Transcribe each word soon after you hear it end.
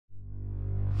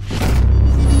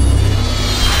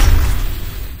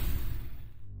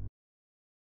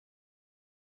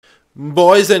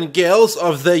Boys and girls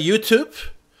of the YouTube,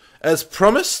 as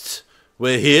promised,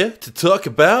 we're here to talk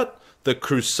about the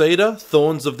Crusader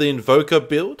Thorns of the Invoker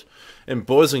build. And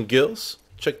boys and girls,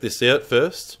 check this out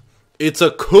first. It's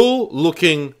a cool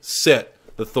looking set,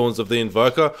 the Thorns of the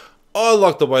Invoker. I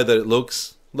like the way that it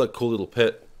looks. Like a cool little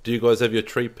pet. Do you guys have your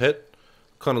tree pet?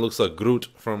 Kind of looks like Groot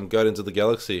from Guardians of the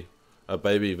Galaxy. A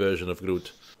baby version of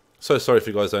Groot. So sorry if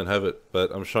you guys don't have it,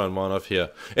 but I'm showing mine off here.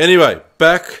 Anyway,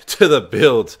 back to the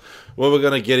build. What we're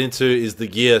going to get into is the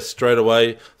gear straight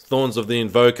away. Thorns of the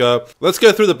Invoker. Let's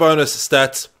go through the bonus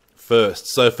stats first.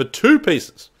 So for 2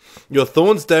 pieces, your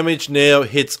Thorns damage now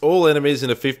hits all enemies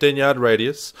in a 15-yard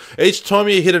radius. Each time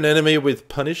you hit an enemy with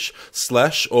punish,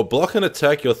 slash, or block an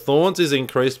attack, your Thorns is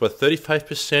increased by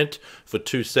 35% for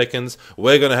 2 seconds.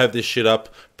 We're going to have this shit up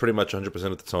pretty much 100%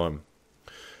 of the time.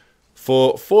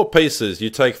 For 4 pieces, you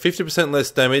take 50%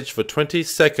 less damage for 20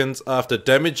 seconds after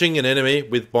damaging an enemy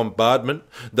with bombardment.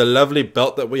 The lovely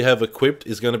belt that we have equipped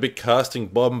is going to be casting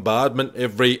bombardment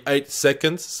every 8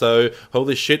 seconds. So,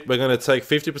 holy shit, we're going to take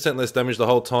 50% less damage the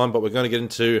whole time, but we're going to get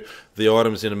into the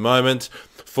items in a moment.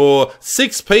 For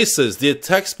 6 pieces, the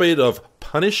attack speed of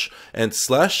punish and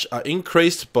slash are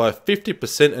increased by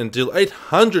 50% and deal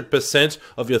 800%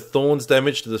 of your Thorns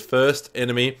damage to the first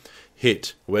enemy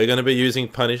hit. We're going to be using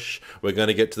punish. We're going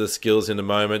to get to the skills in a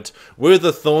moment. With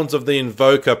the Thorns of the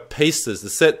Invoker pieces, the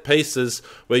set pieces,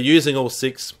 we're using all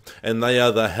 6, and they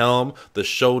are the helm, the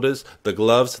shoulders, the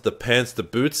gloves, the pants, the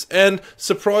boots, and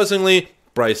surprisingly,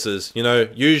 braces. You know,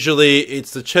 usually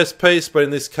it's the chest piece, but in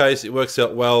this case it works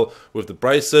out well with the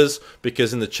braces,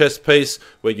 because in the chest piece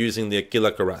we're using the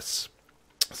Aquila Cuirass.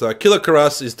 So Aquila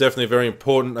Cuirass is definitely very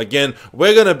important. Again,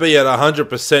 we're going to be at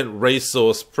 100%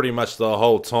 resource pretty much the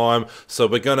whole time. So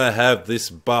we're going to have this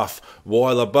buff.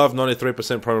 While above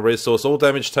 93% primary resource, all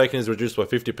damage taken is reduced by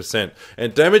 50%.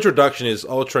 And damage reduction is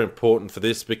ultra important for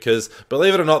this because,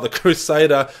 believe it or not, the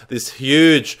Crusader, this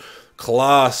huge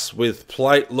class with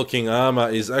plate looking armor,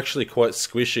 is actually quite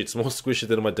squishy. It's more squishy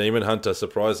than my Demon Hunter,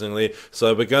 surprisingly.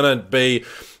 So we're going to be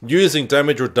using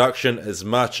damage reduction as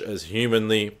much as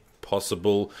humanly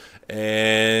possible,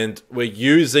 and we're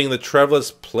using the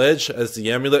Traveler's Pledge as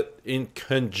the amulet in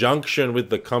conjunction with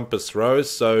the Compass Rose.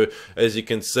 So as you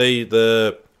can see,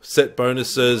 the set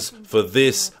bonuses for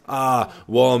this are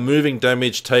while moving,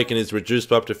 damage taken is reduced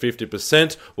by up to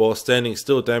 50%, while standing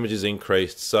still, damage is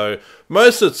increased. So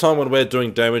most of the time when we're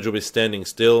doing damage, we'll be standing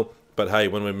still, but hey,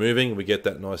 when we're moving, we get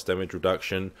that nice damage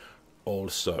reduction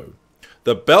also.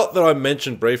 The belt that I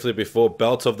mentioned briefly before,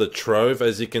 Belt of the Trove,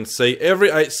 as you can see, every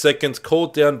 8 seconds, call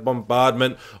down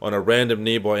bombardment on a random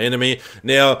nearby enemy.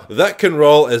 Now, that can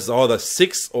roll as either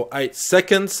 6 or 8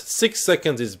 seconds. 6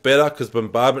 seconds is better because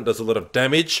bombardment does a lot of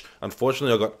damage.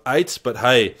 Unfortunately, I got 8, but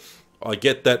hey, I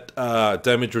get that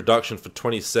damage reduction for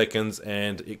 20 seconds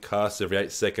and it casts every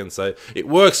 8 seconds, so it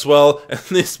works well. And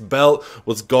this belt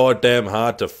was goddamn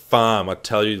hard to farm, I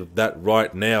tell you that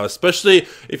right now. Especially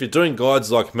if you're doing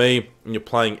guides like me and you're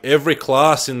playing every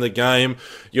class in the game,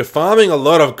 you're farming a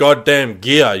lot of goddamn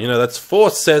gear. You know, that's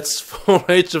 4 sets for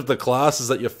each of the classes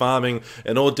that you're farming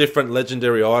and all different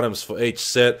legendary items for each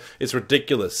set. It's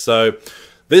ridiculous. So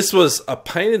this was a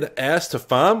pain in the ass to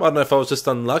farm. I don't know if I was just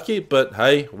unlucky, but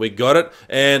hey, we got it.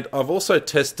 And I've also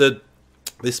tested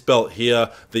this belt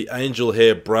here, the Angel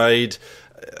Hair Braid.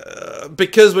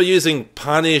 Because we're using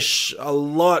punish a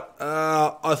lot,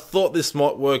 I thought this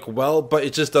might work well, but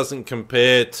it just doesn't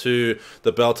compare to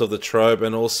the Belt of the Trove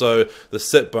and also the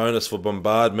set bonus for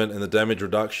bombardment and the damage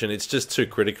reduction. It's just too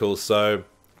critical, so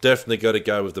definitely got to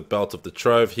go with the Belt of the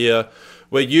Trove here.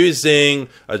 We're using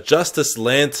a Justice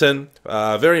Lantern,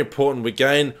 very important. We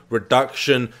gain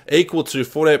reduction equal to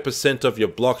 48% of your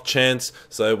block chance.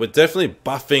 So we're definitely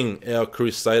buffing our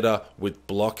Crusader with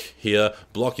block here.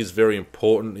 Block is very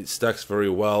important. It stacks very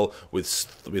well with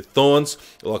Thorns,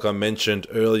 like I mentioned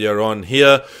earlier on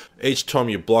here. Each time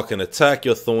you block an attack,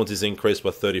 your Thorns is increased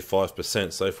by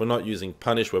 35%. So if we're not using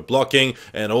punish, we're blocking.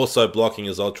 And also blocking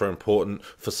is ultra important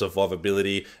for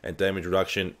survivability and damage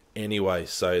reduction anyway.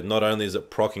 So not only is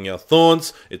it proccing our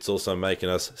Thorns, it's also making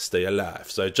us stay alive.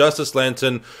 So Justice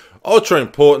Lantern, ultra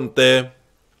important there.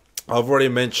 I've already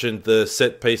mentioned the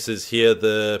set pieces here,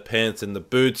 the pants and the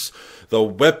boots. The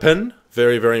weapon,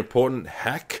 very, very important,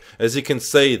 hack. As you can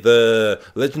see, the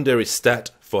legendary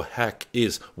stat for hack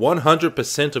is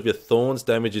 100% of your Thorns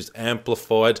damage is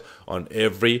amplified on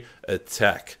every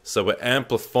attack. So we're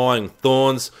amplifying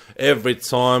Thorns every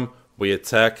time we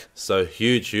attack, so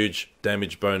huge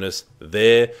damage bonus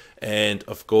there. And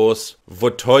of course,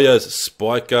 Votoya's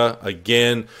Spiker,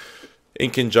 again,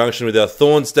 in conjunction with our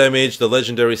Thorns damage. The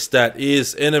legendary stat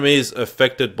is enemies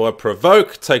affected by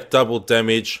provoke take double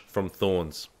damage from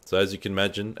Thorns. So as you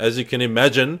can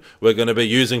imagine, we're going to be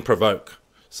using provoke.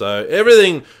 So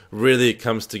everything really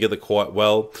comes together quite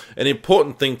well. An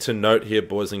important thing to note here,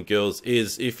 boys and girls,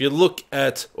 is if you look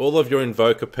at all of your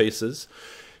Invoker pieces,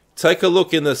 take a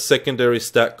look in the secondary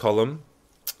stat column.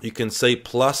 You can see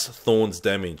plus Thorns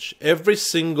damage. Every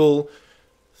single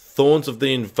Thorns of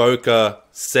the Invoker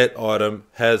set item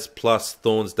has plus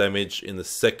Thorns damage in the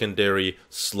secondary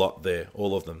slot there,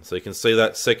 all of them. So you can see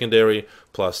that secondary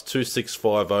plus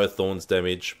 2650 Thorns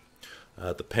damage.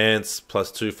 The pants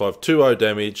plus 2520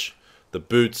 damage, the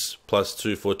boots plus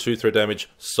 2423 damage,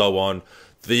 so on.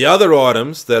 The other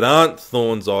items that aren't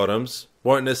Thorns items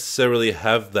won't necessarily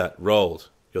have that rolled.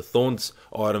 Your Thorns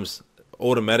items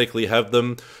automatically have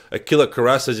them. A Killer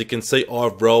Cuirass, as you can see,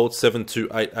 I've rolled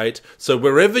 7288. So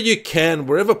wherever you can,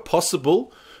 wherever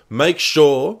possible, make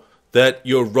sure that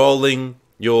you're rolling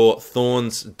your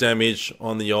Thorns damage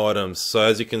on the items. So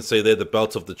as you can see there, the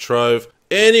Belt of the Trove.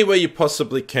 Anywhere you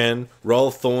possibly can,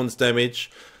 roll Thorns damage.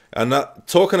 And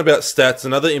talking about stats,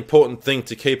 another important thing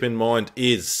to keep in mind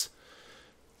is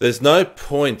there's no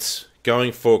point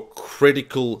going for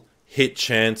critical hit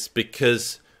chance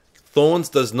because Thorns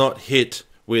does not hit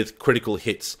with critical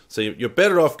hits. So you're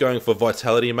better off going for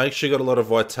Vitality. Make sure you got a lot of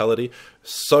Vitality.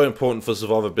 So important for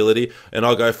survivability. And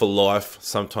I'll go for Life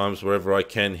sometimes wherever I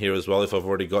can here as well if I've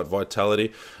already got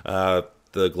Vitality.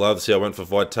 The gloves here, I went for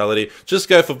Vitality. Just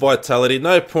go for Vitality.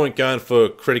 No point going for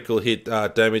critical hit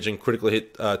damage and critical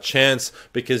hit chance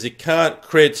because you can't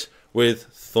crit with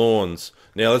Thorns.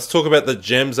 Now let's talk about the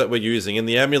gems that we're using. In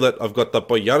the amulet, I've got the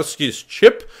Boyarsky's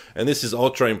chip, and this is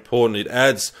ultra important. It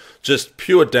adds just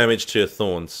pure damage to your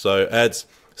Thorns. So it adds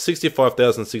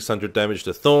 65,600 damage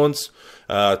to Thorns.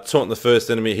 Taunt the first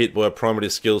enemy hit by primary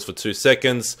skills for 2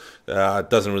 seconds.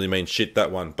 Doesn't really mean shit,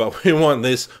 that one. But we want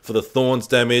this for the Thorns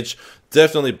damage.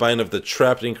 Definitely Bane of the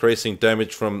Trapped, increasing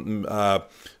damage from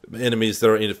enemies that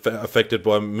are affected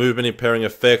by movement impairing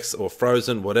effects or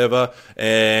frozen, whatever.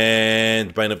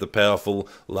 And Bane of the Powerful,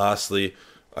 lastly,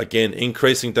 again,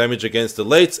 increasing damage against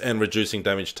elites and reducing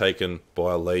damage taken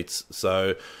by elites.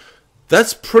 So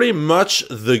that's pretty much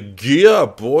the gear,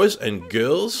 boys and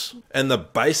girls, and the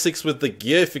basics with the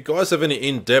gear. If you guys have any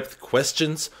in-depth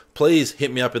questions, please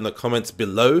hit me up in the comments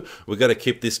below. We've got to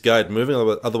keep this guide moving,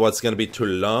 otherwise it's going to be too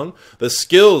long. The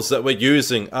skills that we're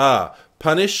using are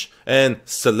Punish and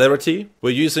Celerity. We're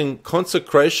using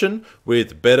Consecration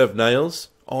with Bed of Nails,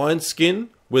 Iron Skin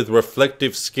with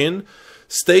Reflective Skin,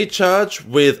 Steed Charge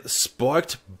with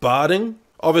Spiked Barding,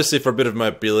 obviously for a bit of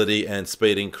mobility and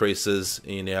speed increases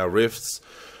in our rifts.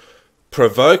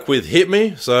 Provoke with Hit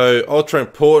Me, so ultra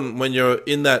important when you're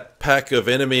in that pack of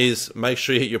enemies, make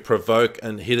sure you hit your Provoke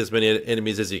and hit as many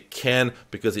enemies as you can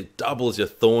because it doubles your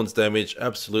Thorns damage,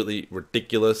 absolutely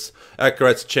ridiculous.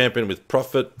 Accurate's Champion with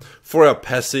Profit. For our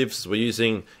passives, we're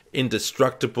using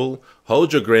Indestructible,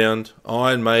 Hold Your Ground,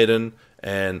 Iron Maiden,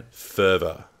 and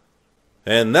Fervor.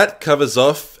 And that covers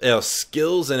off our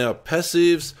skills and our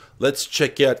passives. Let's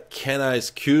check out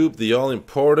Canai's Cube, the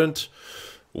all-important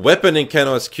weapon in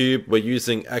Canai's Cube. We're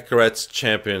using Accurate's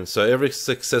Champion. So every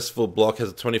successful block has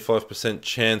a 25%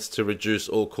 chance to reduce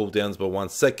all cooldowns by 1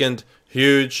 second.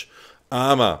 Huge.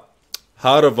 Armor.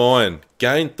 Heart of Iron.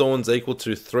 Gain Thorns equal to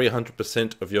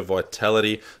 300% of your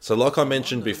Vitality. So like I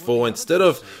mentioned before, instead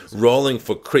of rolling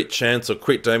for crit chance or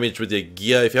crit damage with your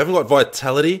gear, if you haven't got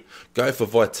Vitality, go for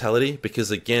Vitality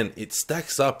because again, it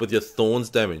stacks up with your Thorns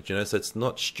damage, you know, so it's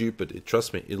not stupid.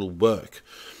 Trust me, it'll work.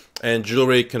 And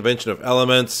Jewelry, Convention of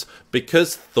Elements,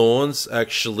 because Thorns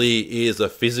actually is a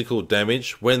physical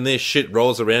damage, when this shit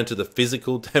rolls around to the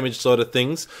physical damage side of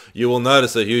things, you will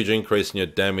notice a huge increase in your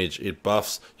damage. It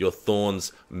buffs your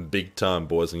Thorns big time,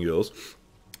 boys and girls.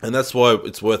 And that's why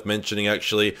it's worth mentioning,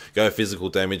 actually, go physical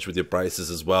damage with your braces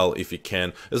as well, if you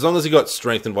can. As long as you got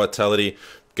strength and vitality,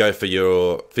 go for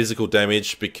your physical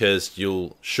damage because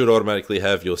you should automatically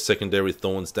have your secondary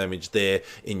Thorns damage there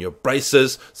in your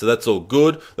braces. So that's all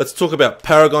good. Let's talk about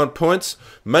Paragon points.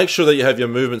 Make sure that you have your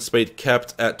movement speed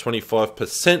capped at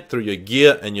 25% through your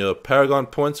gear and your Paragon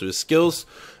points or your skills.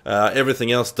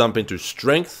 Everything else dump into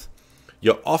strength.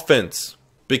 Your offense.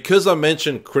 Because I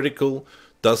mentioned critical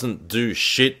doesn't do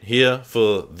shit here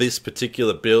for this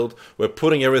particular build, we're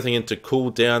putting everything into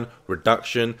cooldown,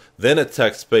 reduction, then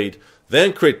attack speed,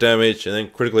 then crit damage, and then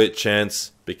critical hit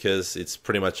chance, because it's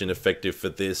pretty much ineffective for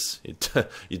this.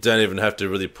 You don't even have to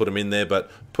really put them in there, but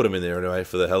put them in there anyway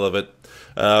for the hell of it.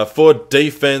 For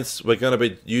defense, we're going to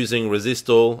be using resist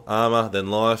all, armor, then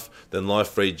life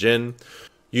regen.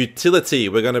 Utility,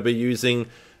 we're going to be using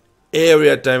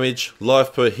area damage,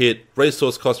 life per hit,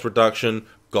 resource cost reduction,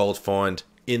 gold find,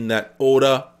 in that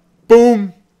order.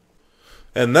 Boom!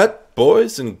 And that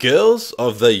boys and girls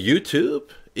of the YouTube,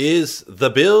 is the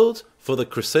build for the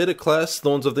Crusader class,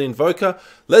 Thorns of the Invoker.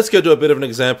 Let's go do a bit of an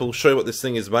example, show you what this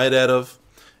thing is made out of,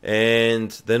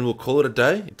 and then we'll call it a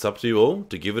day. It's up to you all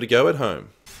to give it a go at home.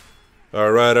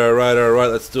 Alright,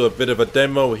 let's do a bit of a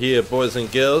demo here, boys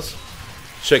and girls.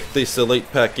 Check this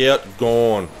elite pack out.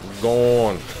 Gone.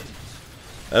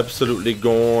 Absolutely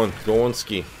gone.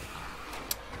 Gonski.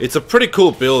 It's a pretty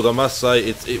cool build, I must say.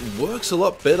 It works a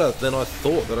lot better than I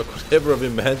thought, that I could ever have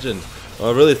imagined. I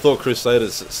really thought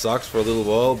Crusaders sucks for a little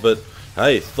while, but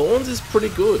hey, Thorns is pretty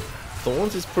good.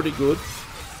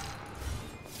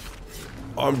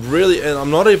 I'm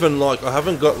not even like, I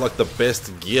haven't got like the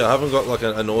best gear. I haven't got like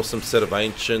an awesome set of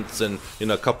ancients and, you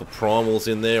know, a couple primals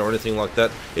in there or anything like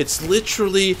that. It's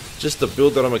literally just a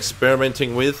build that I'm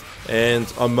experimenting with,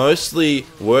 and I mostly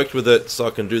worked with it so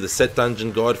I can do the set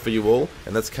dungeon guide for you all,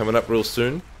 and that's coming up real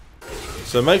soon.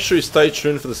 So make sure you stay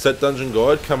tuned for the set dungeon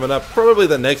guide coming up, probably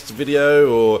the next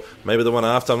video or maybe the one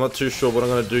after. I'm not too sure what I'm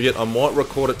going to do yet. I might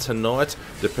record it tonight,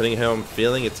 depending how I'm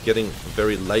feeling. It's getting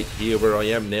very late here where I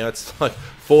am now. It's like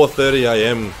 4:30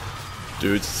 AM.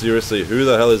 Dude, seriously, who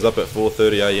the hell is up at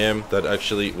 4:30 AM that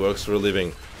actually works for a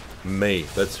living? Me,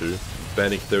 that's who.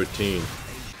 Banning 13.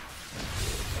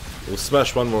 We'll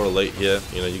smash one more elite here.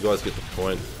 You know, you guys get the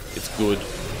point. It's good.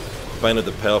 Bane of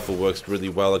the Powerful works really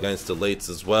well against elites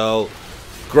as well.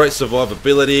 Great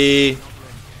survivability.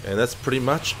 And that's pretty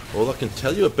much all I can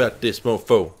tell you about this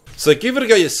mofo. So give it a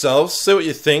go yourselves, see what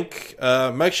you think.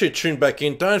 Make sure you tune back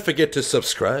in. Don't forget to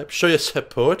subscribe. Show your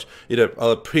support. You know,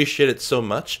 I'll appreciate it so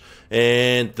much.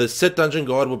 And the set dungeon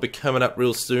guide will be coming up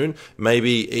real soon.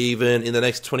 Maybe even in the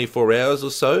next 24 hours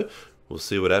or so. We'll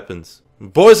see what happens.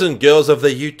 Boys and girls of the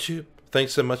YouTube,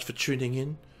 thanks so much for tuning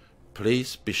in.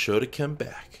 Please be sure to come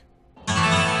back.